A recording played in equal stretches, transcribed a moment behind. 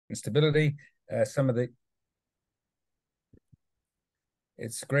Instability.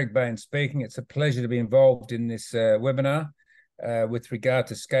 It's Greg Bain speaking. It's a pleasure to be involved in this webinar with regard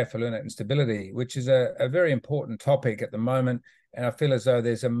to ScaphoLunate Instability, which is a very important topic at the moment. And I feel as though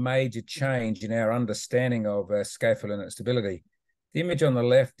there's a major change in our understanding of ScaphoLunate Instability. The image on the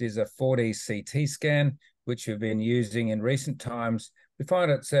left is a 4D CT scan, which we've been using in recent times. We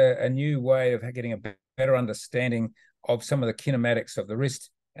find it's a new way of getting a better understanding of some of the kinematics of the wrist.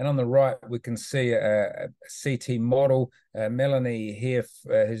 And on the right, we can see a CT model. Melanie here,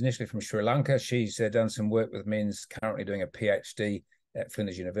 who's initially from Sri Lanka, she's done some work with me and is currently doing a PhD at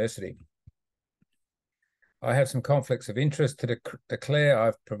Flinders University. I have some conflicts of interest to declare.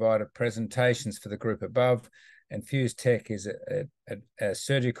 I've provided presentations for the group above, and Fuse Tech is a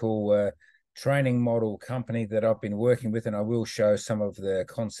surgical training model company that I've been working with, and I will show some of the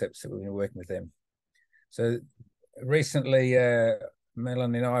concepts that we've been working with them. So recently,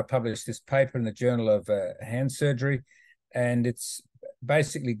 Melanie and I published this paper in the Journal of Hand Surgery, and it's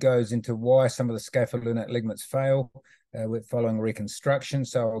basically goes into why some of the scapholunate ligaments fail with following reconstruction.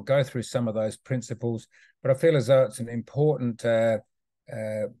 So I'll go through some of those principles, but I feel as though it's an important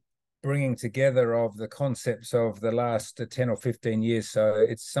bringing together of the concepts of the last 10 or 15 years. So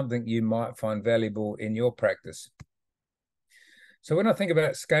it's something you might find valuable in your practice. So when I think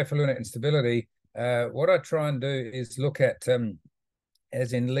about scapholunate instability, what I try and do is look at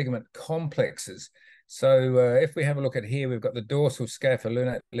as in ligament complexes. So if we have a look at here, we've got the dorsal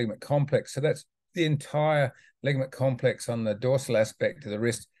scapholunate ligament complex. So that's the entire ligament complex on the dorsal aspect of the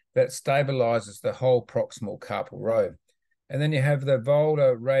wrist that stabilizes the whole proximal carpal row. And then you have the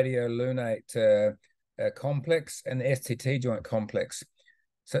volar radiolunate complex and the STT joint complex.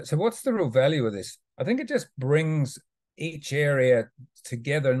 So what's the real value of this? I think it just brings each area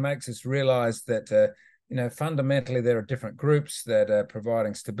together and makes us realize that fundamentally there are different groups that are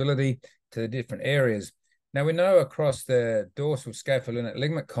providing stability to the different areas. Now we know across the dorsal scapholunate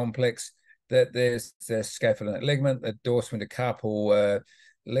ligament complex that there's the scapholunate ligament, the dorsal intercarpal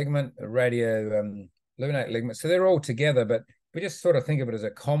ligament, radiolunate ligament. So they're all together, but we just sort of think of it as a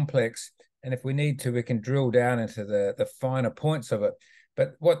complex. And if we need to, we can drill down into the finer points of it.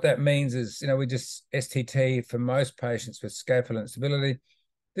 But what that means is, we just STT for most patients with scapholunate instability,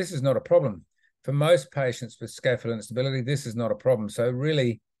 this is not a problem. For most patients with scapholunate instability, this is not a problem. So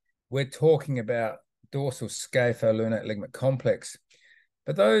really, we're talking about dorsal scapholunate ligament complex.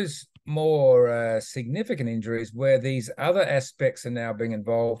 But those more significant injuries where these other aspects are now being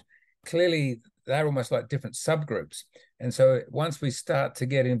involved, clearly they're almost like different subgroups. And so once we start to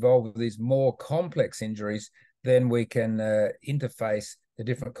get involved with these more complex injuries, then we can interface the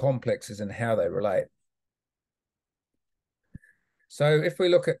different complexes and how they relate. So if we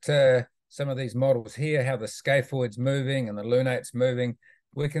look at some of these models here, how the scaphoid's moving and the lunate's moving,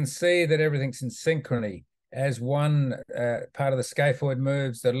 we can see that everything's in synchrony. As one part of the scaphoid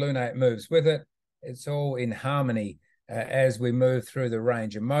moves, the lunate moves with it. It's all in harmony as we move through the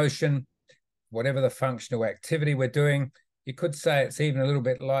range of motion, whatever the functional activity we're doing. You could say it's even a little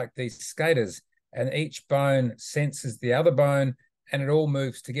bit like these skaters, and each bone senses the other bone, and it all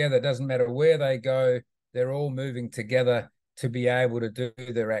moves together. It doesn't matter where they go, they're all moving together to be able to do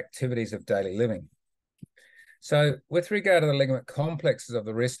their activities of daily living. So with regard to the ligament complexes of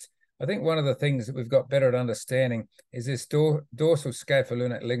the wrist, I think one of the things that we've got better at understanding is this dorsal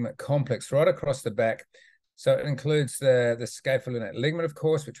scapholunate ligament complex right across the back. So it includes the scapholunate ligament, of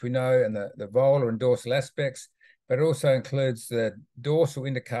course, which we know, and the volar and dorsal aspects, but it also includes the dorsal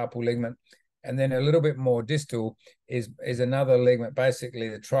intercarpal ligament. And then a little bit more distal is another ligament, basically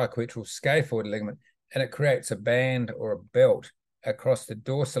the triquetral scaphoid ligament, and it creates a band or a belt across the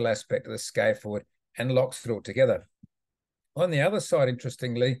dorsal aspect of the scaphoid and locks it all together. On the other side,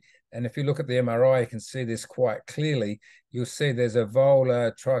 interestingly, and if you look at the MRI, you can see this quite clearly, you'll see there's a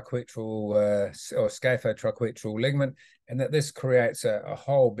volar triquetral or scaphotriquetral ligament, and that this creates a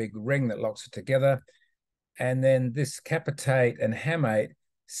whole big ring that locks it together. And then this capitate and hamate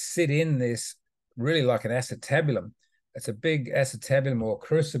sit in this really like an acetabulum. It's a big acetabulum or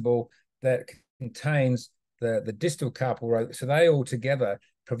crucible that contains the distal carpal row. So they all together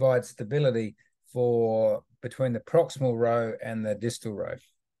provide stability for between the proximal row and the distal row.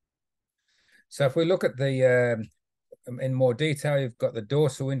 So if we look at the in more detail, you've got the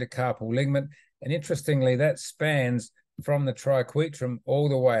dorsal intercarpal ligament, and interestingly, that spans from the triquetrum all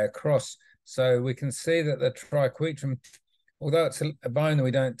the way across. So we can see that the triquetrum, although it's a bone that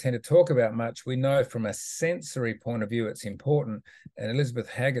we don't tend to talk about much, we know from a sensory point of view it's important, and Elizabeth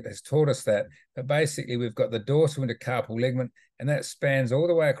Haggett has taught us that. But basically, we've got the dorsal intercarpal ligament, and that spans all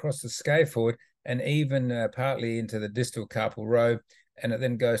the way across the scaphoid and even partly into the distal carpal row. and it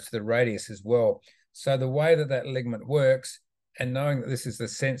then goes to the radius as well. So the way that that ligament works, and knowing that this is the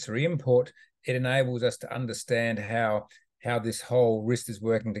sensory input, it enables us to understand how this whole wrist is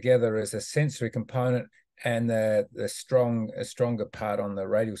working together as a sensory component and the stronger part on the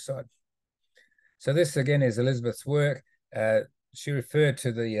radial side. So this again is Elizabeth's work. She referred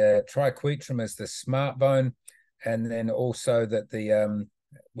to the triquetrum as the smart bone, and then also that the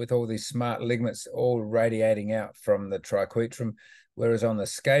with all these smart ligaments all radiating out from the triquetrum, whereas on the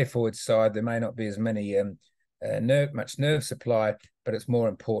scaphoid side there may not be as many much nerve supply, but it's more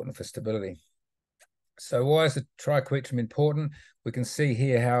important for stability. So why is the triquetrum important? We can see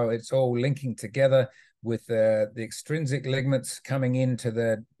here how it's all linking together with the extrinsic ligaments coming into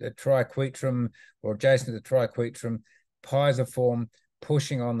the triquetrum or adjacent to the triquetrum, pisiform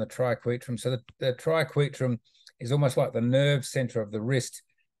pushing on the triquetrum. So the triquetrum is almost like the nerve center of the wrist.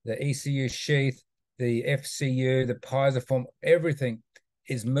 The ECU sheath, the FCU, the pisiform, everything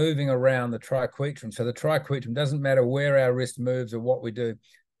is moving around the triquetrum. So the triquetrum doesn't matter where our wrist moves or what we do.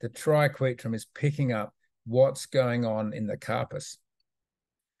 The triquetrum is picking up what's going on in the carpus.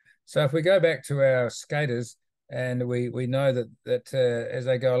 So if we go back to our skaters, and we know that as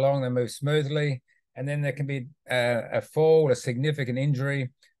they go along, they move smoothly, and then there can be a fall, a significant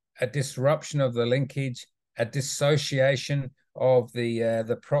injury, a disruption of the linkage, a dissociation of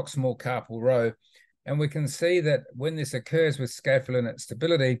the proximal carpal row. And we can see that when this occurs with ScaphoLunate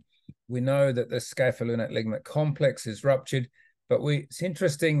instability, we know that the ScaphoLunate ligament complex is ruptured. But it's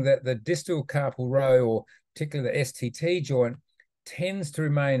interesting that the distal carpal row, or particularly the STT joint, tends to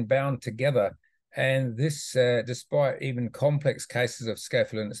remain bound together. And this, despite even complex cases of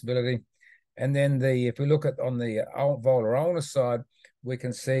ScaphoLunate instability. And then if we look at on the volar ulnar side, we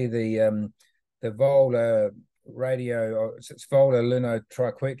can see the volar radio, or it's volar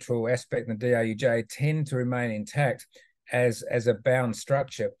lunotriquetral aspect and the DRUJ tend to remain intact as a bound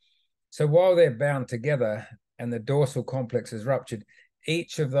structure. So while they're bound together and the dorsal complex is ruptured,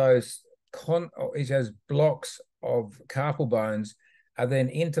 each of those blocks of carpal bones are then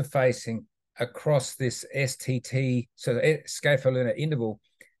interfacing across this STT, so the scapholunate interval.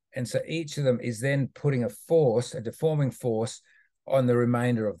 And so each of them is then putting a force, a deforming force, on the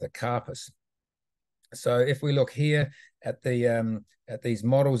remainder of the carpus. So if we look here at these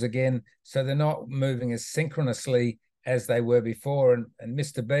models again, so they're not moving as synchronously as they were before. And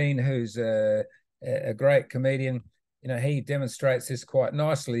Mr. Bain, who's a great comedian, he demonstrates this quite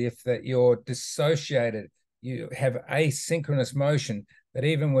nicely. If that you're dissociated, you have asynchronous motion, that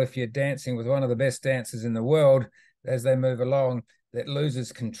even if you're dancing with one of the best dancers in the world, as they move along, that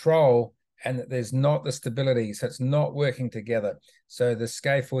loses control and that there's not the stability, so it's not working together. So the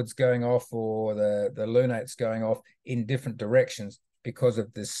scaphoid's going off or the lunate's going off in different directions because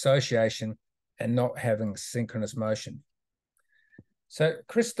of dissociation and not having synchronous motion. So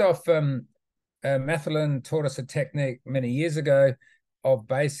Christoph Mathelin taught us a technique many years ago of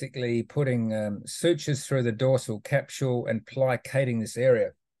basically putting sutures through the dorsal capsule and plicating this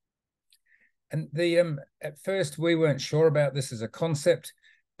area. And at first we weren't sure about this as a concept,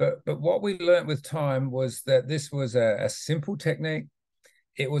 but what we learned with time was that this was a simple technique.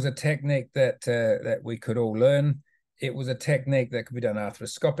 It was a technique that we could all learn. It was a technique that could be done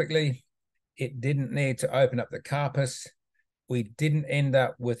arthroscopically. It didn't need to open up the carpus. We didn't end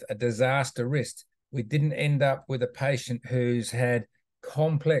up with a disaster wrist. We didn't end up with a patient who's had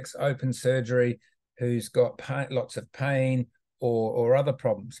complex open surgery, who's got lots of pain or other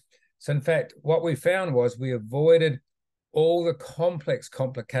problems. So in fact, what we found was we avoided all the complex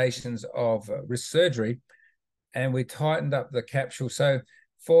complications of wrist surgery, and we tightened up the capsule. So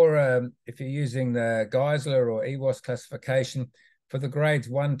for if you're using the Geisler or EWOS classification, for the grades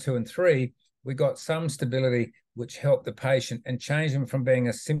 1, 2, and 3, we got some stability which helped the patient and changed them from being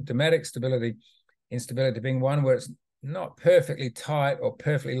a symptomatic instability to being one where it's not perfectly tight or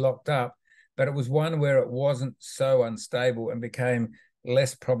perfectly locked up, but it was one where it wasn't so unstable and became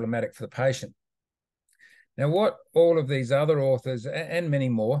less problematic for the patient. Now, what all of these other authors and many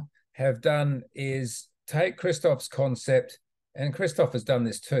more have done is take Christoph's concept, and Christoph has done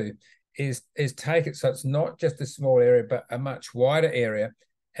this too, is take it so it's not just a small area, but a much wider area,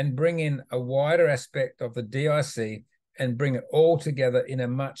 and bring in a wider aspect of the DIC and bring it all together in a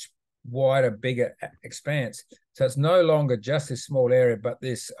much wider, bigger expanse. So it's no longer just this small area, but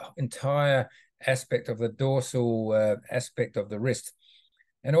this entire aspect of the dorsal aspect of the wrist.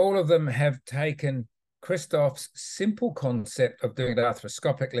 And all of them have taken Christoph's simple concept of doing it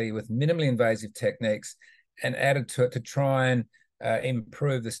arthroscopically with minimally invasive techniques and added to it to try and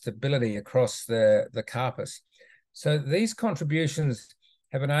improve the stability across the carpus. So these contributions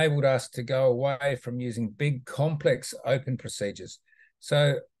have enabled us to go away from using big, complex open procedures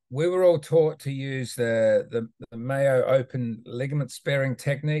So we were all taught to use the Mayo open ligament sparing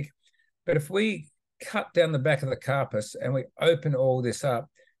technique. But if we cut down the back of the carpus and we open all this up,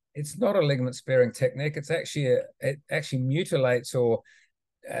 it's not a ligament sparing technique. It's actually it actually mutilates or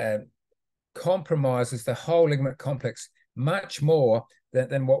compromises the whole ligament complex much more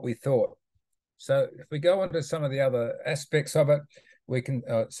than what we thought. So if we go on to some of the other aspects of it, we can,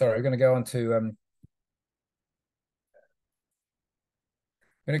 sorry, we're going to go on to, I'm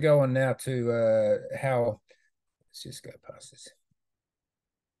going to go on now to how, let's just go past this.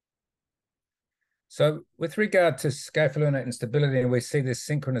 So with regard to ScaphoLunate instability, and we see this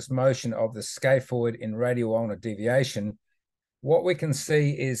synchronous motion of the scaphoid in radial ulnar deviation, what we can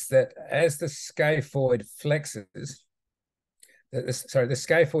see is that as the scaphoid flexes, the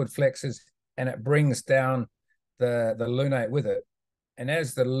scaphoid flexes and it brings down the lunate with it. And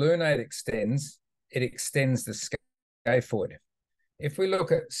as the lunate extends, it extends the scaphoid. If we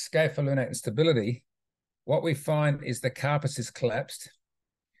look at ScaphoLunate instability, what we find is the carpus is collapsed.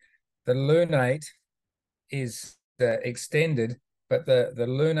 The lunate is extended, but the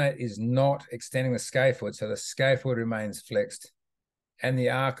lunate is not extending the scaphoid, so the scaphoid remains flexed and the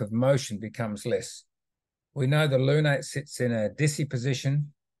arc of motion becomes less. We know the lunate sits in a dissy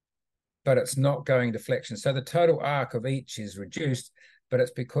position, but it's not going to flexion. So the total arc of each is reduced, but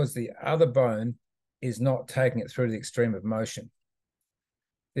it's because the other bone is not taking it through the extreme of motion.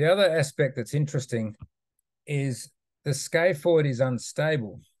 The other aspect that's interesting is the scaphoid is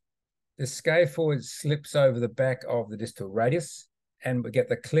unstable. The scaphoid slips over the back of the distal radius, and we get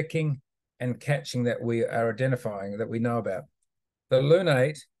the clicking and catching that we are identifying, that we know about. The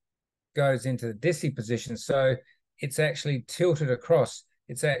lunate goes into the dissy position, so it's actually tilted across.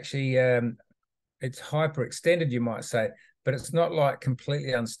 It's actually, it's hyperextended, you might say, but it's not like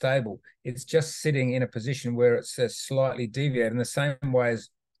completely unstable. It's just sitting in a position where it's slightly deviated in the same way as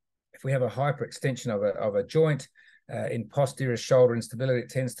if we have a hyperextension of a joint in posterior shoulder instability, it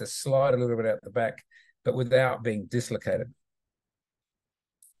tends to slide a little bit out the back, but without being dislocated.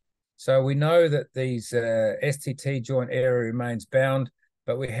 So we know that these STT joint area remains bound,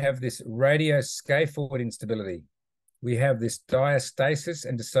 but we have this radioscaphoid instability. We have this diastasis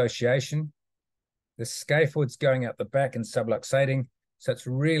and dissociation. The scaphoid's going out the back and subluxating. So it's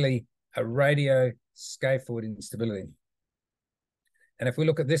really a radioscaphoid instability. And if we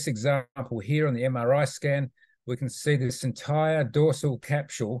look at this example here on the MRI scan, we can see this entire dorsal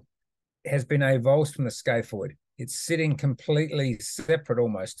capsule has been avulsed from the scaphoid. It's sitting completely separate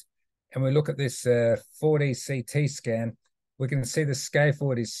almost. And we look at this 4D CT scan, we can see the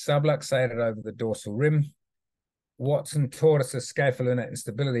scaphoid is subluxated over the dorsal rim. Watson taught us a ScaphoLunate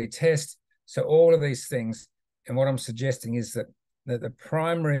instability test. So all of these things, and what I'm suggesting is that the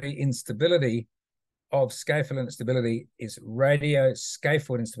primary instability of ScaphoLunate instability is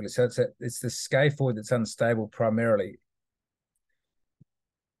radioscaphoid instability. So it's the scaphoid that's unstable primarily.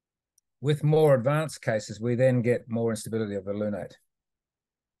 With more advanced cases, we then get more instability of the lunate.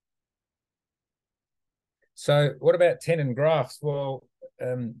 So what about tendon grafts? Well,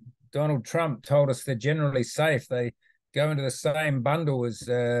 Donald Trump told us they're generally safe. They go into the same bundle as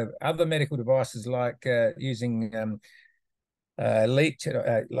other medical devices, like using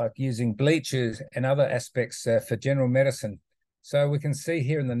like using bleachers and other aspects for general medicine. So we can see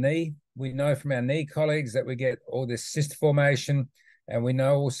here in the knee, we know from our knee colleagues that we get all this cyst formation, and we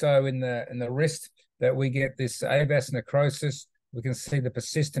know also in the wrist that we get this avas necrosis. We can see the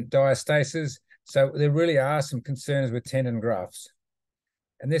persistent diastasis. So there really are some concerns with tendon grafts.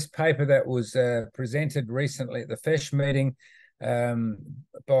 And this paper that was presented recently at the FESH meeting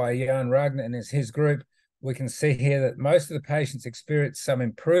by Jan Ragnar and his group, we can see here that most of the patients experienced some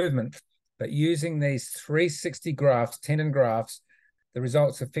improvement, but using these 360 grafts, tendon grafts, the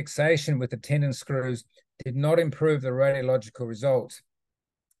results of fixation with the tendon screws did not improve the radiological results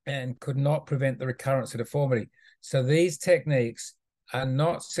and could not prevent the recurrence of deformity. So these techniques are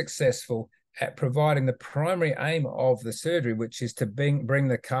not successful at providing the primary aim of the surgery, which is to bring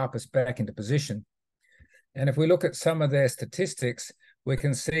the carpus back into position. And if we look at some of their statistics, we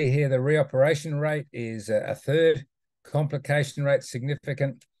can see here the reoperation rate is a third, complication rate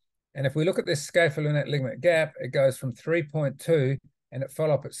significant. And if we look at this ScaphoLunate ligament gap, it goes from 3.2 and it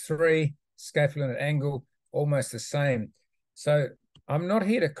follow up at 3, ScaphoLunate angle, almost the same. So I'm not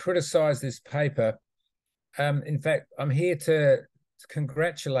here to criticize this paper. In fact, I'm here to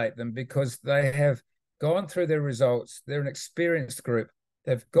congratulate them because they have gone through their results. They're an experienced group.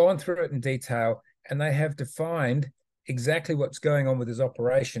 They've gone through it in detail and they have defined exactly what's going on with this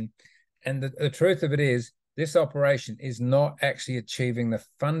operation. And the truth of it is, this operation is not actually achieving the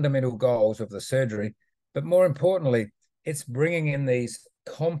fundamental goals of the surgery. But more importantly, it's bringing in these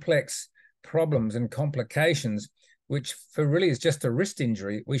complex problems and complications, which for really is just a wrist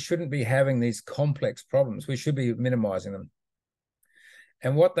injury. We shouldn't be having these complex problems. We should be minimizing them.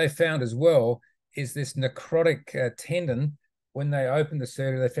 And what they found as well is this necrotic tendon. When they opened the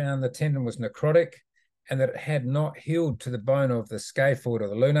surgery, they found the tendon was necrotic and that it had not healed to the bone of the scaphoid or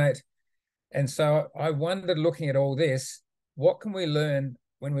the lunate. And so I wondered, looking at all this, what can we learn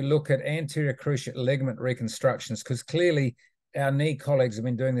when we look at anterior cruciate ligament reconstructions? Because clearly our knee colleagues have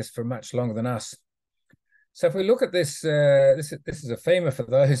been doing this for much longer than us. So if we look at this, this is a femur for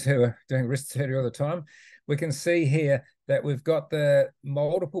those who are doing wrist surgery all the time. We can see here that we've got the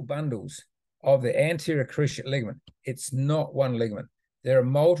multiple bundles of the anterior cruciate ligament. It's not one ligament. There are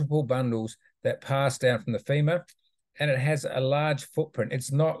multiple bundles that pass down from the femur, and it has a large footprint.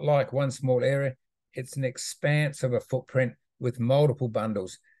 It's not like one small area. It's an expanse of a footprint with multiple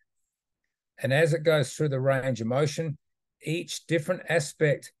bundles. And as it goes through the range of motion, each different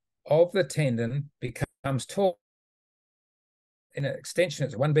aspect of the tendon becomes taut. In an extension,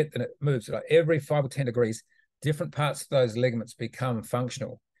 it's one bit, then it moves. Like every 5 or 10 degrees, different parts of those ligaments become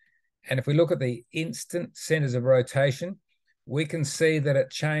functional. And if we look at the instant centers of rotation, we can see that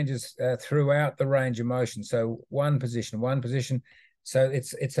it changes throughout the range of motion. So one position. So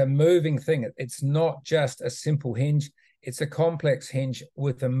it's a moving thing. It's not just a simple hinge. It's a complex hinge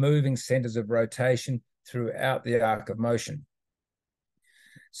with the moving centers of rotation throughout the arc of motion.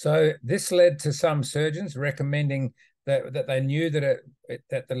 So this led to some surgeons recommending that they knew that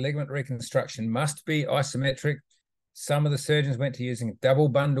that the ligament reconstruction must be isometric. Some of the surgeons went to using double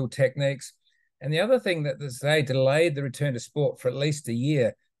bundle techniques. And the other thing that they delayed the return to sport for at least a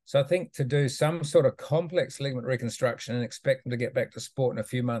year. So I think to do some sort of complex ligament reconstruction and expect them to get back to sport in a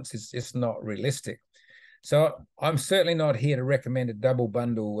few months is just not realistic. So I'm certainly not here to recommend a double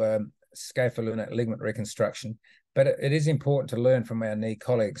bundle ScaphoLunate ligament reconstruction, but it is important to learn from our knee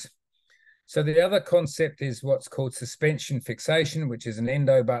colleagues. So the other concept is what's called suspension fixation, which is an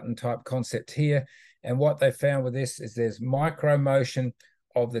endo button type concept here. And what they found with this is there's micro motion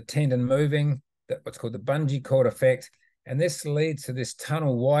of the tendon moving, what's called the bungee cord effect. And this leads to this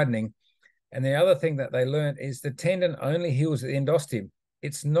tunnel widening. And the other thing that they learned is the tendon only heals at the endosteum.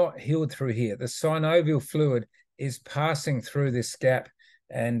 It's not healed through here. The synovial fluid is passing through this gap,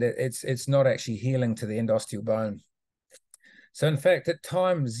 and it's not actually healing to the endosteal bone. So in fact, at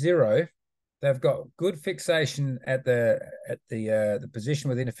time 0, they've got good fixation at the position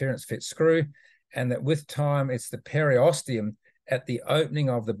with interference fit screw, and that with time, it's the periosteum at the opening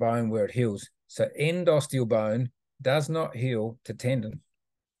of the bone where it heals. So endosteal bone does not heal to tendon.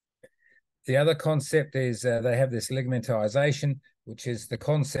 The other concept is they have this ligamentization, which is the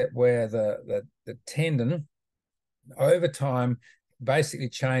concept where the tendon over time basically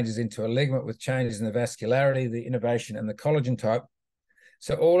changes into a ligament with changes in the vascularity, the innervation, and the collagen type.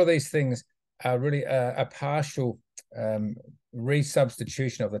 So all of these things are really a partial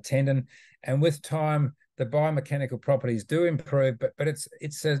resubstitution of the tendon. And with time, the biomechanical properties do improve, but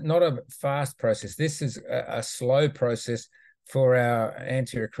it's not a fast process. This is a slow process for our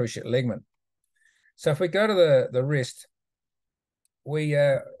anterior cruciate ligament. So if we go to the wrist, we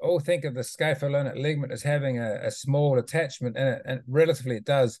all think of the ScaphoLunate ligament as having a small attachment, and relatively it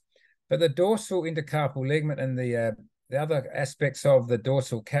does. But the dorsal intercarpal ligament and the other aspects of the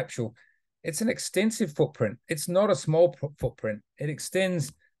dorsal capsule, it's an extensive footprint. It's not a small footprint. It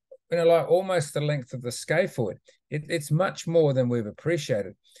extends, like almost the length of the scaphoid. It's much more than we've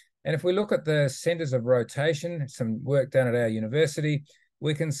appreciated. And if we look at the centers of rotation, some work done at our university,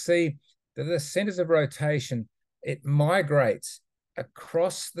 we can see that the centers of rotation, it migrates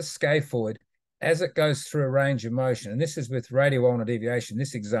across the scaphoid as it goes through a range of motion. And this is with radial ulnar deviation,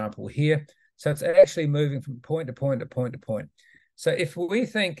 this example here. So it's actually moving from point to point to point to point. So if we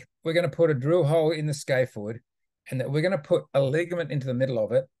think we're going to put a drill hole in the scaphoid and that we're going to put a ligament into the middle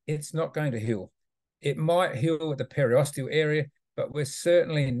of it, it's not going to heal. It might heal at the periosteal area, but we're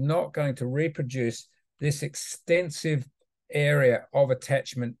certainly not going to reproduce this extensive area of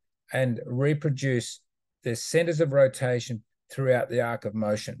attachment and reproduce the centers of rotation throughout the arc of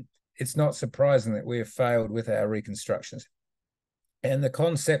motion. It's not surprising that we have failed with our reconstructions. And the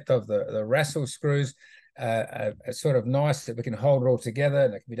concept of the Russell screws are sort of nice that we can hold it all together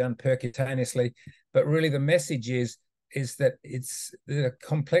and it can be done percutaneously. But really the message is that the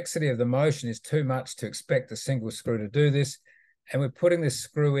complexity of the motion is too much to expect a single screw to do this. And we're putting this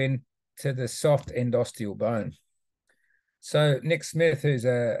screw in to the soft endosteal bone. So Nick Smith, who's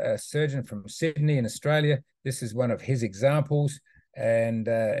a surgeon from Sydney in Australia, this is one of his examples. And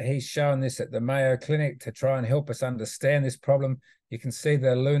he's shown this at the Mayo Clinic to try and help us understand this problem. You can see the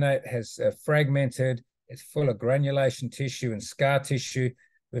lunate has fragmented. It's full of granulation tissue and scar tissue.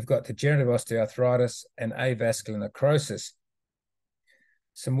 We've got degenerative osteoarthritis and avascular necrosis.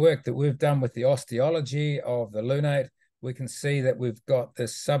 Some work that we've done with the osteology of the lunate, we can see that we've got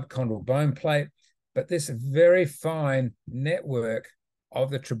this subchondral bone plate, but this very fine network of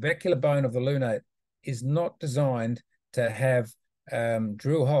the trabecular bone of the lunate is not designed to have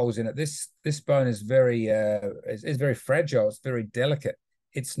drill holes in it. This bone is very fragile. It's very delicate.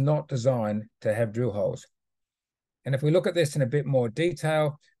 It's not designed to have drill holes. And if we look at this in a bit more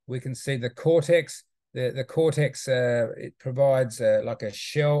detail, we can see the cortex. The cortex, it provides like a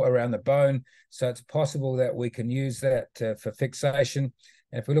shell around the bone, so it's possible that we can use that for fixation.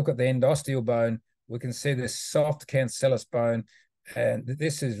 And if we look at the endosteal bone, we can see this soft cancellous bone, and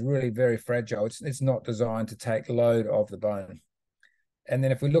this is really very fragile. It's not designed to take load of the bone. And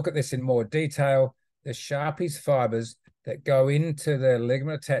then if we look at this in more detail, the Sharpie's fibers that go into the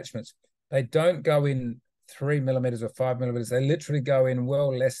ligament attachments, they don't go in 3 millimeters or 5 millimeters. They literally go in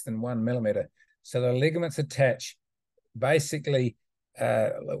well less than 1 millimeter. So the ligaments attach basically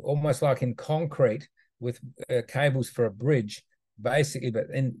almost like in concrete with cables for a bridge, basically, but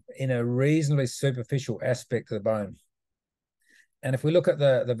in a reasonably superficial aspect of the bone. And if we look at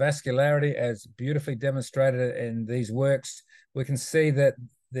the vascularity as beautifully demonstrated in these works, we can see that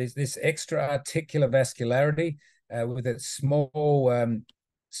there's this extra articular vascularity with its small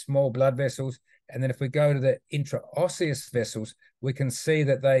blood vessels. And then if we go to the intraosseous vessels, we can see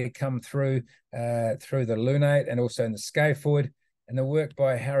that they come through the lunate and also in the scaphoid. And the work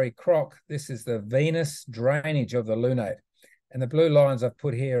by Harry Kroc, this is the venous drainage of the lunate. And the blue lines I've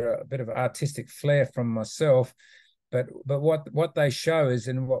put here are a bit of artistic flair from myself. But what they show is,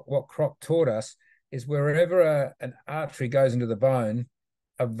 and what Kroc taught us, is wherever an artery goes into the bone,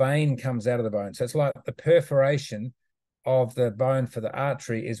 a vein comes out of the bone. So it's like the perforation of the bone for the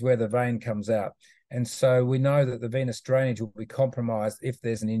artery is where the vein comes out. And so we know that the venous drainage will be compromised if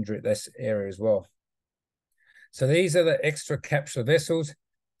there's an injury at this area as well. So these are the extracapsular vessels.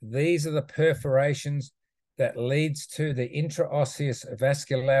 These are the perforations that leads to the intraosseous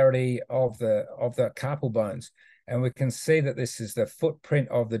vascularity of the carpal bones. And we can see that this is the footprint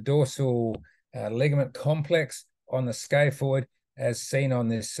of the dorsal ligament complex on the scaphoid as seen on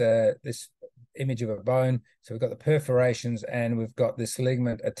this image of a bone. So we've got the perforations and we've got this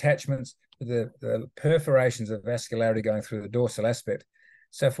ligament attachments, the perforations of vascularity going through the dorsal aspect.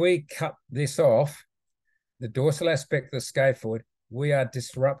 So if we cut this off, the dorsal aspect of the scaphoid, we are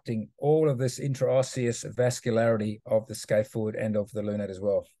disrupting all of this intraosseous vascularity of the scaphoid and of the lunate as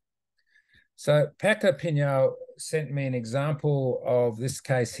well. So Paco Pignol sent me an example of this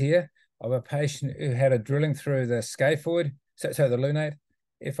case here of a patient who had a drilling through the scaphoid, so the lunate.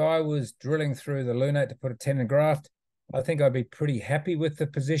 If I was drilling through the lunate to put a tendon graft, I think I'd be pretty happy with the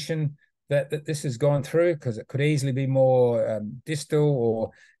position that this has gone through, because it could easily be more distal,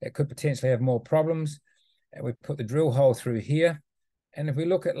 or it could potentially have more problems. And we put the drill hole through here. And if we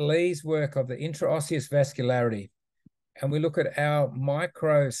look at Lee's work of the intraosseous vascularity, and we look at our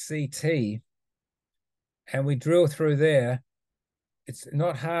micro CT, and we drill through there, it's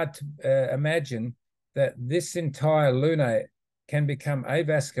not hard to imagine that this entire lunate can become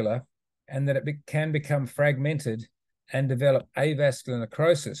avascular, and that it can become fragmented and develop avascular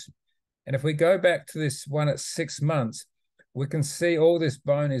necrosis. And if we go back to this one at 6 months, we can see all this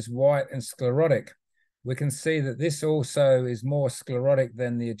bone is white and sclerotic. We can see that this also is more sclerotic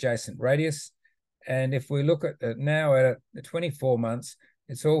than the adjacent radius. And if we look at it now at 24 months,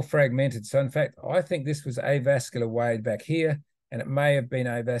 it's all fragmented. So in fact, I think this was avascular way back here, and it may have been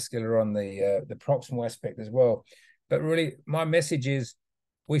avascular on the proximal aspect as well. But really, my message is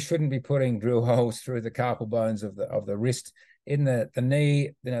we shouldn't be putting drill holes through the carpal bones of the wrist. In the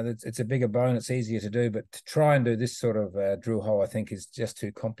knee, it's a bigger bone, it's easier to do, but to try and do this sort of drill hole, I think, is just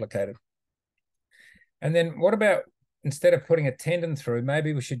too complicated. And then what about, instead of putting a tendon through,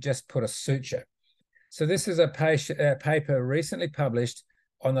 maybe we should just put a suture. So this is a paper recently published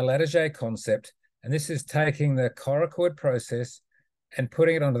on the Latarjet concept, and this is taking the coracoid process and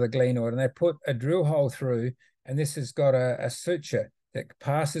putting it onto the glenoid, and they put a drill hole through, and this has got a suture that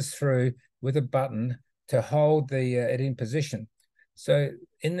passes through with a button to hold it in position. So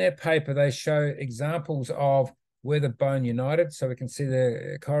in their paper, they show examples of where the bone united. So we can see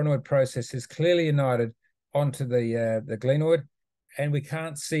the coronoid process is clearly united onto the glenoid, and we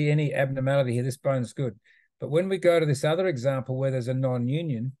can't see any abnormality here. This bone's good. But when we go to this other example where there's a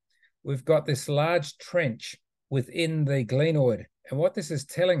non-union, we've got this large trench within the glenoid. And what this is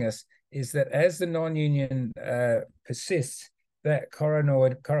telling us is that as the non-union persists, that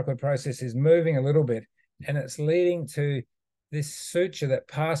coracoid process is moving a little bit, and it's leading to this suture that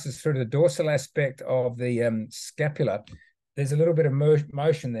passes through the dorsal aspect of the scapula, there's a little bit of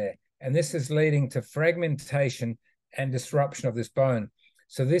motion there. And this is leading to fragmentation and disruption of this bone.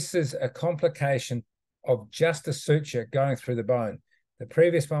 So this is a complication of just a suture going through the bone. The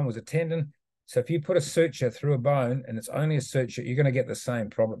previous one was a tendon. So if you put a suture through a bone and it's only a suture, you're going to get the same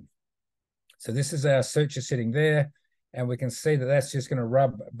problem. So this is our suture sitting there, and we can see that that's just going to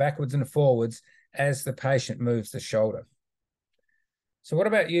rub backwards and forwards as the patient moves the shoulder. So what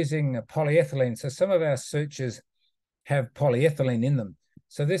about using polyethylene? So some of our sutures have polyethylene in them.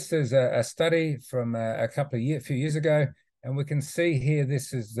 So this is a study from a few years ago, and we can see here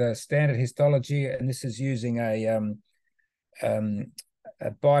this is the standard histology, and this is using a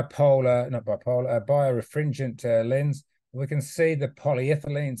biorefringent lens. We can see the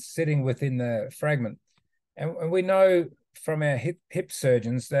polyethylene sitting within the fragment. And we know from our hip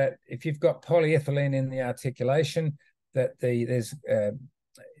surgeons that if you've got polyethylene in the articulation, that there's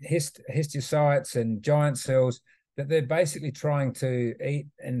histiocytes and giant cells, that they're basically trying to eat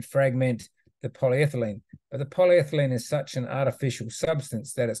and fragment the polyethylene. But the polyethylene is such an artificial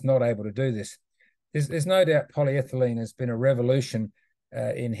substance that it's not able to do this. There's no doubt polyethylene has been a revolution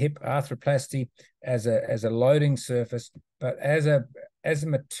in hip arthroplasty as a loading surface, but as a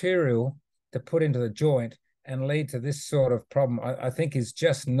material to put into the joint and lead to this sort of problem, I think is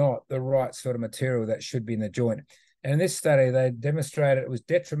just not the right sort of material that should be in the joint. And in this study, they demonstrated it was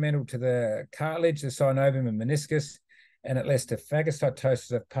detrimental to the cartilage, the synovium and meniscus, and it led to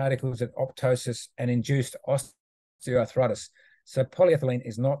phagocytosis of particles and optosis and induced osteoarthritis. So polyethylene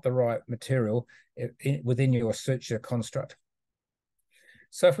is not the right material within your suture construct.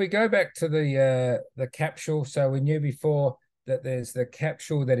 So if we go back to the capsule, so we knew before that there's the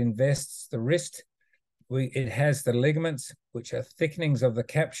capsule that invests the wrist. It has the ligaments, which are thickenings of the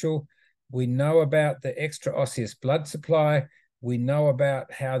capsule. We know about the extra osseous blood supply. We know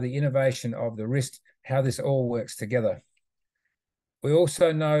about how the innervation of the wrist, how this all works together. We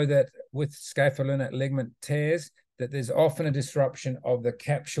also know that with ScaphoLunate ligament tears, that there's often a disruption of the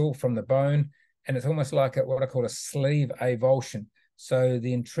capsule from the bone, and it's almost like what I call a sleeve avulsion. So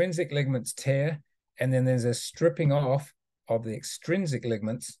the intrinsic ligaments tear, and then there's a stripping off of the extrinsic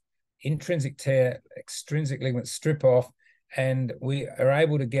ligaments. Intrinsic tear, extrinsic ligaments strip off, and we are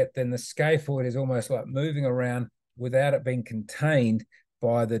able to get then the scaphoid is almost like moving around without it being contained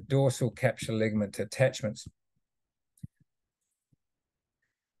by the dorsal capsular ligament attachments.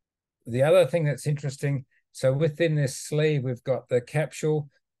 The other thing that's interesting, so within this sleeve, we've got the capsule,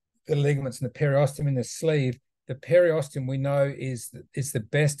 the ligaments, and the periosteum in the sleeve. The periosteum we know is the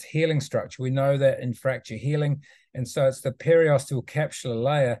best healing structure. We know that in fracture healing, and so it's the periosteal capsular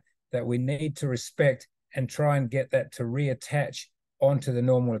layer that we need to respect and try and get that to reattach onto the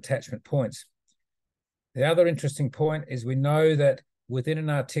normal attachment points. The other interesting point is we know that within an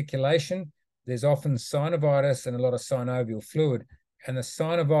articulation, there's often synovitis and a lot of synovial fluid, and the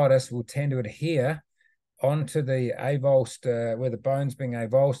synovitis will tend to adhere onto the avulsed, where the bone's being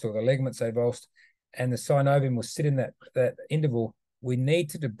avulsed or the ligaments avulsed, and the synovium will sit in that interval. We need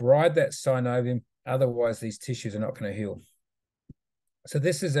to debride that synovium, otherwise these tissues are not going to heal. So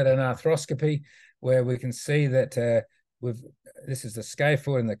this is at an arthroscopy where we can see that this is the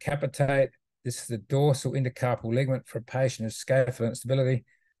scaphoid and the capitate. This is the dorsal intercarpal ligament for a patient with ScaphoLunate instability.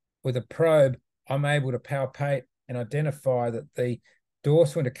 With a probe, I'm able to palpate and identify that the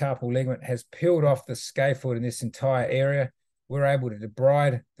dorsal intercarpal ligament has peeled off the scaphoid in this entire area. We're able to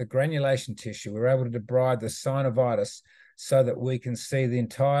debride the granulation tissue. We're able to debride the synovitis so that we can see the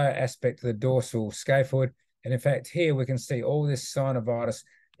entire aspect of the dorsal scaphoid. And in fact, here we can see all this synovitis.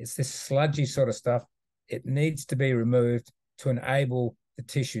 It's this sludgy sort of stuff. It needs to be removed to enable the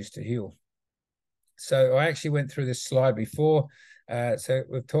tissues to heal. So I actually went through this slide before. So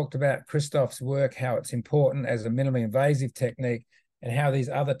we've talked about Christoph's work, how it's important as a minimally invasive technique, and how these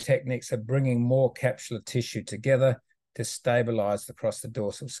other techniques are bringing more capsular tissue together to stabilize across the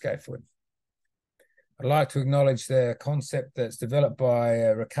dorsal scaphoid. I'd like to acknowledge the concept that's developed by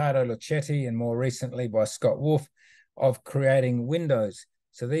Riccardo Lucetti and more recently by Scott Wolf of creating windows.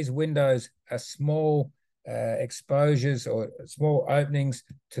 So these windows are small exposures or small openings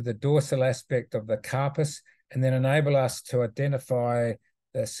to the dorsal aspect of the carpus, and then enable us to identify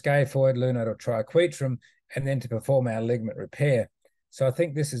the scaphoid, lunate, or triquetrum, and then to perform our ligament repair. So I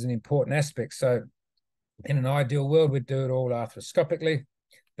think this is an important aspect. So in an ideal world, we'd do it all arthroscopically.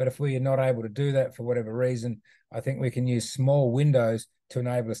 But if we are not able to do that for whatever reason, I think we can use small windows to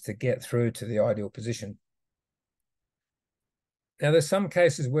enable us to get through to the ideal position. Now, there's some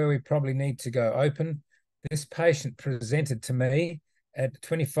cases where we probably need to go open. This patient presented to me at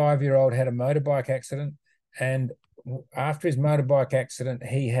 25-year-old, had a motorbike accident, and after his motorbike accident,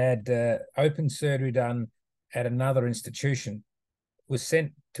 he had open surgery done at another institution. Was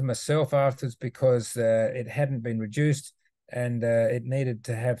sent to myself afterwards because it hadn't been reduced and it needed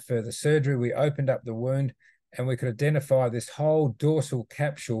to have further surgery. We opened up the wound and we could identify this whole dorsal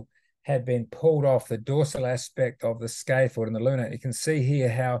capsule had been pulled off the dorsal aspect of the scaphoid and the lunate. You can see here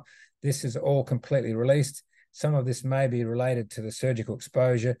how this is all completely released. Some of this may be related to the surgical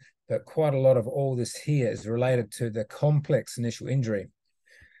exposure, but quite a lot of all this here is related to the complex initial injury.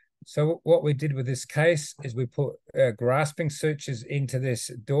 So what we did with this case is we put grasping sutures into this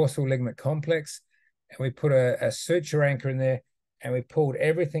dorsal ligament complex, and we put a suture anchor in there, and we pulled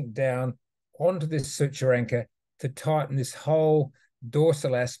everything down onto this suture anchor to tighten this whole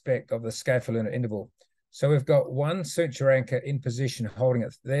dorsal aspect of the ScaphoLunate interval. So we've got one suture anchor in position holding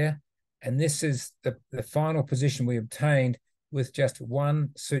it there, and this is the final position we obtained with just one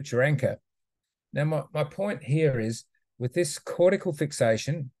suture anchor. Now, my point here is with this cortical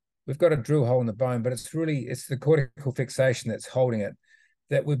fixation, we've got a drill hole in the bone, but it's the cortical fixation that's holding it,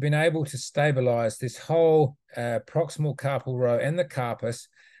 that we've been able to stabilize this whole proximal carpal row and the carpus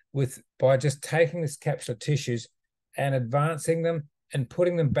by just taking this capsular tissues and advancing them and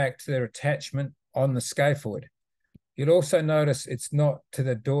putting them back to their attachment on the scaphoid. You'll also notice it's not to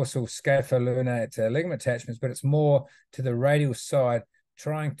the dorsal ScaphoLunate ligament attachments, but it's more to the radial side,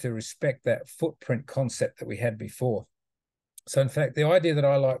 trying to respect that footprint concept that we had before. So in fact, the idea that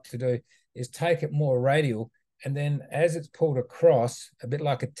I like to do is take it more radial, and then as it's pulled across, a bit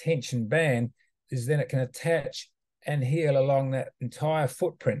like a tension band, is then it can attach and heal along that entire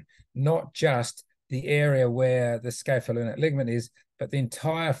footprint, not just the area where the ScaphoLunate ligament is, but the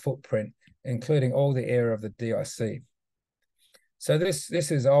entire footprint, including all the area of the DIC. So this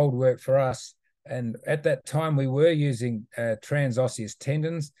is old work for us. And at that time, we were using transosseous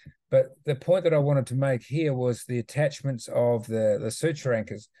tendons. But the point that I wanted to make here was the attachments of the suture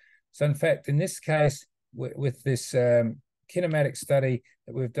anchors. So in fact, in this case, with this kinematic study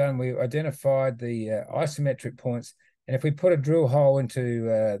that we've done, we identified the isometric points. And if we put a drill hole into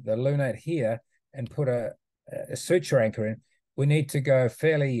the lunate here and put a suture anchor in, we need to go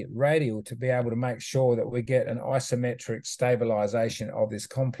fairly radial to be able to make sure that we get an isometric stabilization of this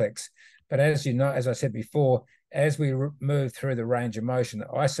complex. But as you know, as I said before, as we move through the range of motion, the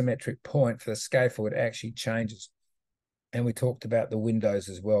isometric point for the scaphoid actually changes. And we talked about the windows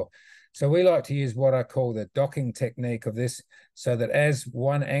as well. So we like to use what I call the docking technique of this, so that as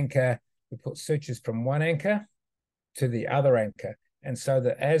one anchor, we put sutures from one anchor to the other anchor. And so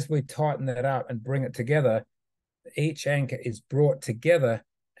that as we tighten that up and bring it together, each anchor is brought together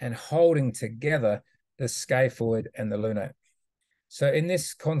and holding together the scaphoid and the lunate. So in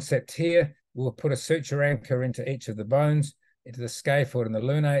this concept here, we'll put a suture anchor into each of the bones, into the scaphoid and the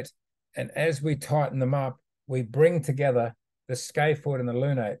lunate. And as we tighten them up, we bring together the scaphoid and the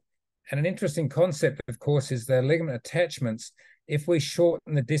lunate. And an interesting concept, of course, is the ligament attachments. If we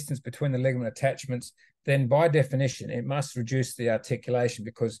shorten the distance between the ligament attachments, then by definition, it must reduce the articulation,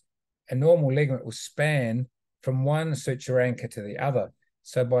 because a normal ligament will span from one suture anchor to the other.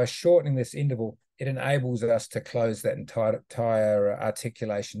 So by shortening this interval, it enables us to close that entire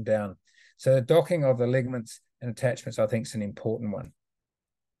articulation down. So the docking of the ligaments and attachments, I think, is an important one.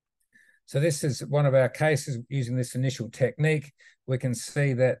 So this is one of our cases using this initial technique. We can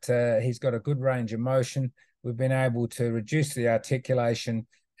see that he's got a good range of motion. We've been able to reduce the articulation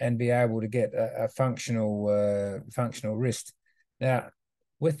and be able to get a functional wrist. Now,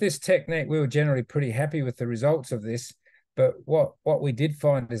 with this technique, we were generally pretty happy with the results of this. But what we did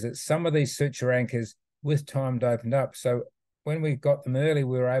find is that some of these suture anchors with time opened up. So when we got them early,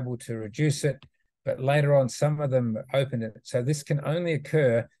 we were able to reduce it, but later on, some of them opened it. So this can only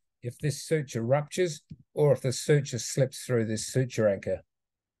occur if this suture ruptures or if the suture slips through this suture anchor.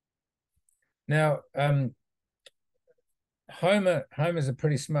 Now, Homer's a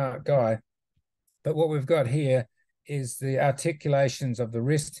pretty smart guy, but what we've got here is the articulations of the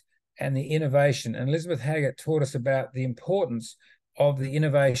wrist and the innervation. And Elizabeth Haggart taught us about the importance of the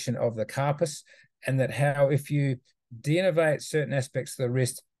innervation of the carpus, and that how if you denervate certain aspects of the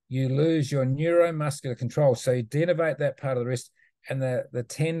wrist, you lose your neuromuscular control. So you denervate that part of the wrist, and the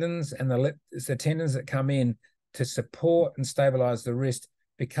tendons and the tendons that come in to support and stabilize the wrist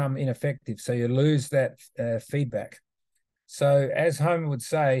become ineffective. So you lose that feedback. So as Homer would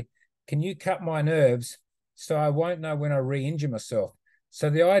say, can you cut my nerves so I won't know when I re-injure myself? So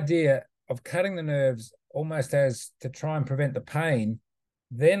the idea of cutting the nerves almost as to try and prevent the pain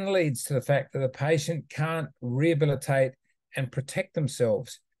then leads to the fact that the patient can't rehabilitate and protect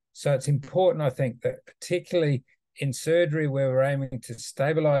themselves. So it's important, I think, that particularly in surgery where we're aiming to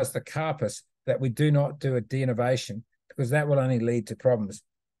stabilize the carpus, that we do not do a denervation, because that will only lead to problems.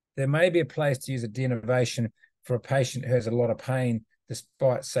 There may be a place to use a denervation for a patient who has a lot of pain,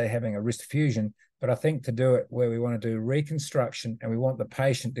 despite, say, having a wrist fusion. But I think to do it where we want to do reconstruction and we want the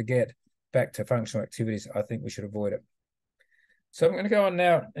patient to get back to functional activities, I think we should avoid it. So I'm going to go on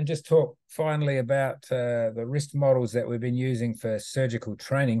now and just talk finally about the wrist models that we've been using for surgical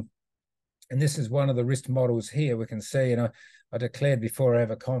training. And this is one of the wrist models here. We can see, and I declared before I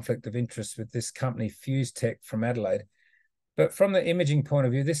have a conflict of interest with this company, Fuse Tech from Adelaide. But from the imaging point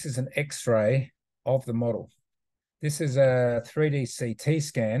of view, this is an X-ray of the model. This is a 3D CT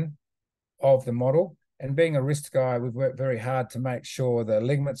scan of the model. And being a wrist guy, we've worked very hard to make sure the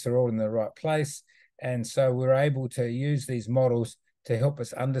ligaments are all in the right place. And so we're able to use these models to help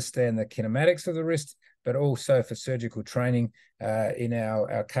us understand the kinematics of the wrist, but also for surgical training in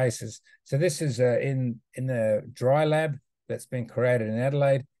our cases. So this is in the dry lab that's been created in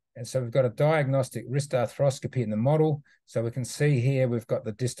Adelaide. And so we've got a diagnostic wrist arthroscopy in the model. So we can see here we've got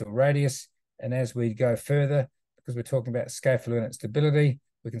the distal radius. And as we go further, because we're talking about ScaphoLunate instability,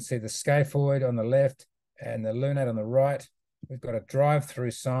 we can see the scaphoid on the left and the lunate on the right. We've got a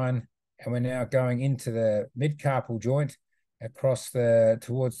drive-through sign, and we're now going into the mid-carpal joint across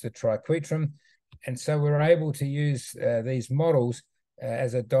towards the triquetrum. And so we're able to use these models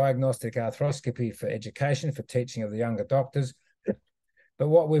as a diagnostic arthroscopy for education, for teaching of the younger doctors. But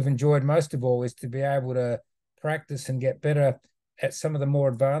what we've enjoyed most of all is to be able to practice and get better at some of the more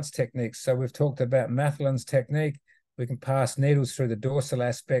advanced techniques. So we've talked about Mathelin's technique. We can pass needles through the dorsal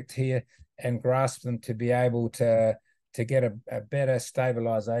aspect here and grasp them to be able to get a better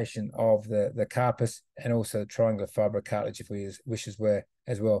stabilization of the carpus and also the triangular fibrocartilage if we wish as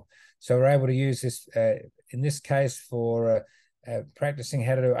well. So we're able to use this in this case for practicing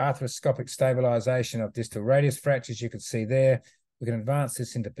how to do arthroscopic stabilization of distal radius fractures. You could see there. We can advance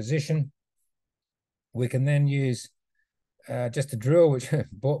this into position. We can then use just a drill, which I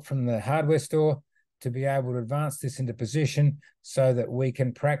bought from the hardware store, to be able to advance this into position so that we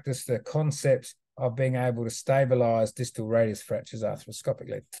can practice the concepts of being able to stabilize distal radius fractures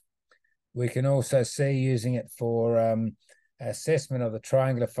arthroscopically. We can also see using it for assessment of the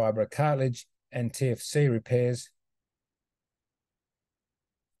triangular fibrocartilage and TFC repairs.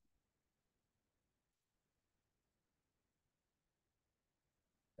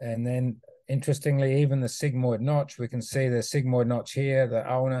 And then, interestingly, even the sigmoid notch, we can see the sigmoid notch here, the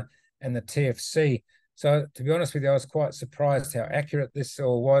ulna, and the TFC. So to be honest with you, I was quite surprised how accurate this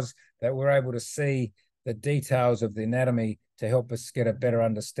all was, that we're able to see the details of the anatomy to help us get a better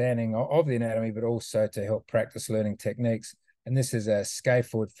understanding of the anatomy, but also to help practice learning techniques. And this is a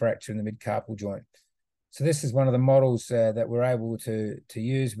scaphoid fracture in the mid-carpal joint. So this is one of the models that we're able to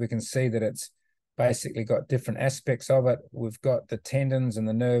use. We can see that it's basically got different aspects of it. We've got the tendons and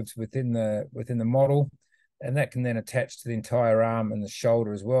the nerves within the model, and that can then attach to the entire arm and the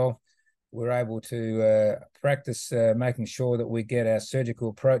shoulder as well. We're able to practice making sure that we get our surgical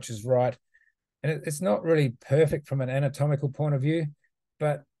approaches right. And it's not really perfect from an anatomical point of view,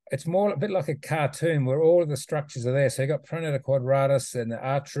 but it's more a bit like a cartoon where all of the structures are there. So you've got pronator quadratus and the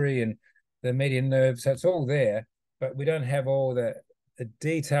artery and the median nerve. So it's all there, but we don't have all the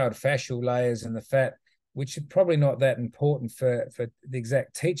detailed fascial layers and the fat, which is probably not that important for the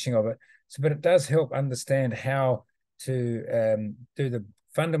exact teaching of it. So, but it does help understand how to do the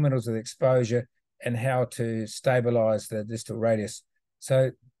fundamentals of the exposure and how to stabilize the distal radius.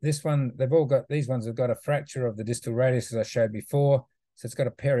 So this one, these ones have got a fracture of the distal radius, as I showed before. So it's got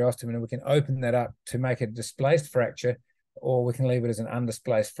a periosteum, and we can open that up to make it a displaced fracture, or we can leave it as an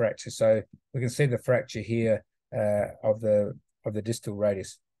undisplaced fracture. So we can see the fracture here of the distal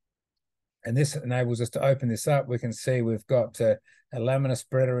radius. And this enables us to open this up. We can see we've got a lamina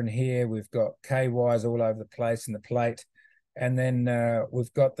spreader in here. We've got KYs all over the place in the plate. And then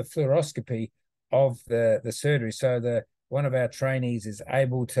we've got the fluoroscopy of the surgery. So one of our trainees is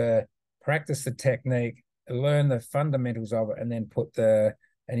able to practice the technique, learn the fundamentals of it, and then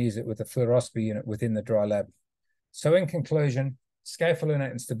and use it with the fluoroscopy unit within the dry lab. So in conclusion,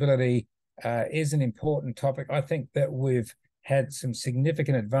 ScaphoLunate instability is an important topic. I think that we've had some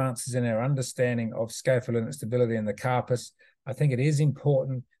significant advances in our understanding of ScaphoLunate instability in the carpus. I think it is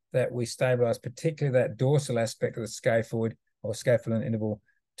important that we stabilize particularly that dorsal aspect of the scaphoid or scapholunate interval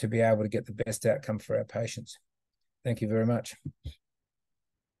to be able to get the best outcome for our patients. Thank you very much.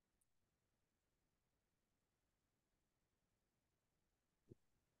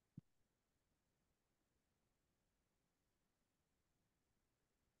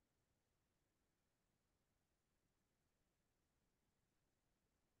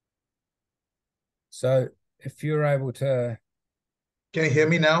 So if you're able to... Can you hear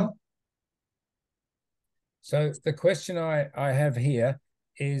me now? So the question I have here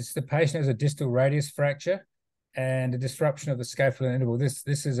is the patient has a distal radius fracture and a disruption of the scaphoid interval.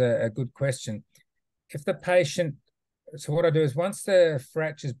 This is a good question. If the patient, so what I do is once the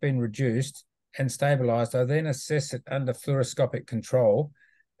fracture's been reduced and stabilized, I then assess it under fluoroscopic control.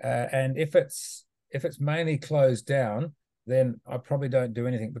 And if it's mainly closed down, then I probably don't do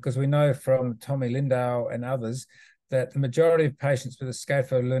anything, because we know from Tommy Lindau and others that the majority of patients with a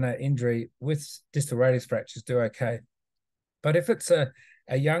ScaphoLunate injury with distal radius fractures do okay. But if it's a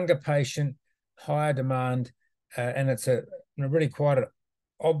younger patient, higher demand, and it's a really quite an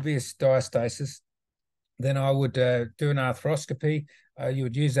obvious diastasis, then I would do an arthroscopy. You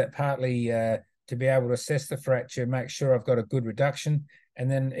would use that partly to be able to assess the fracture, make sure I've got a good reduction. And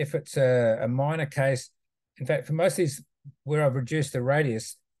then if it's a minor case, in fact, for most of these where I've reduced the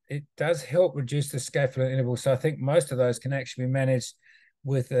radius, it does help reduce the scaphoid interval. So I think most of those can actually be managed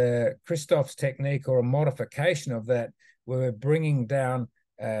with Christoph's technique or a modification of that, where we're bringing down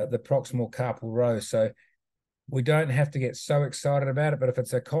the proximal carpal row. So we don't have to get so excited about it, but if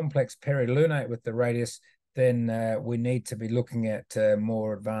it's a complex perilunate with the radius, then we need to be looking at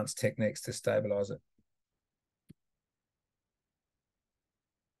more advanced techniques to stabilize it.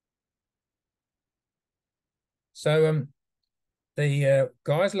 So the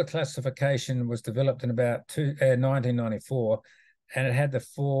Geisler classification was developed in about 1994, and it had the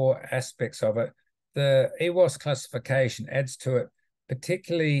 4 aspects of it. The EWOS classification adds to it,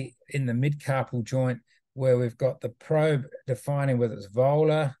 particularly in the mid-carpal joint, where we've got the probe defining whether it's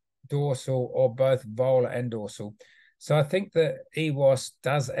volar, dorsal, or both volar and dorsal. So I think that EWOS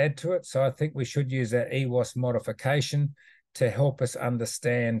does add to it. So I think we should use that EWOS modification to help us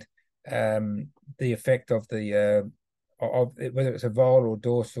understand the effect of the of whether it's a volar or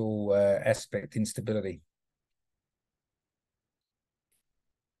dorsal aspect instability.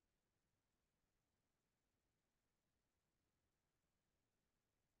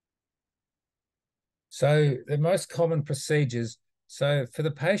 So the most common procedures, so for the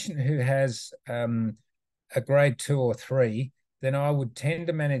patient who has a grade 2 or 3, then I would tend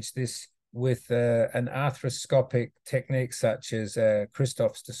to manage this with an arthroscopic technique such as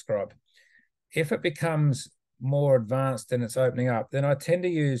Christoph's described. If it becomes more advanced and it's opening up, then I tend to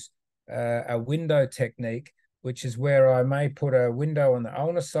use a window technique, which is where I may put a window on the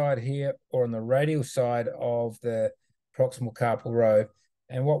ulnar side here or on the radial side of the proximal carpal row.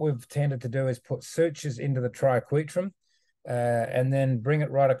 And what we've tended to do is put sutures into the triquetrum and then bring it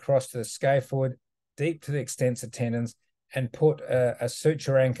right across to the scaphoid, deep to the extensor tendons, and put a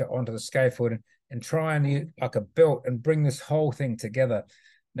suture anchor onto the scaphoid and try and use like a belt and bring this whole thing together.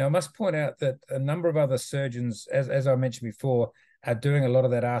 Now, I must point out that a number of other surgeons, as I mentioned before, are doing a lot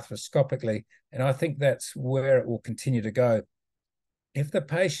of that arthroscopically, and I think that's where it will continue to go. If the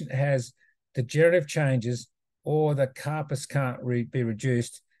patient has degenerative changes or the carpus can't be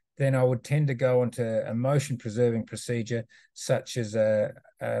reduced, then I would tend to go onto a motion-preserving procedure, such as a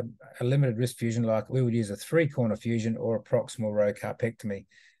limited wrist fusion, like we would use a 3-corner fusion or a proximal row carpectomy.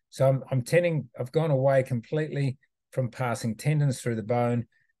 So I've gone away completely from passing tendons through the bone,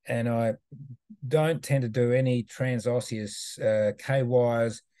 and I don't tend to do any transosseous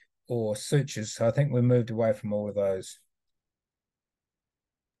K-wires or sutures. So I think we moved away from all of those.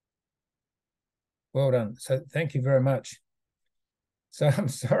 Well done. So thank you very much. So I'm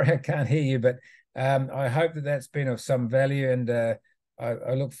sorry I can't hear you, but I hope that that's been of some value, and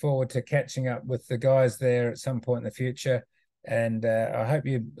I look forward to catching up with the guys there at some point in the future. And I hope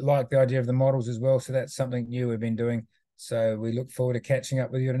you like the idea of the models as well. So that's something new we've been doing. So we look forward to catching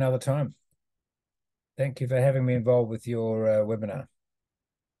up with you at another time. Thank you for having me involved with your webinar.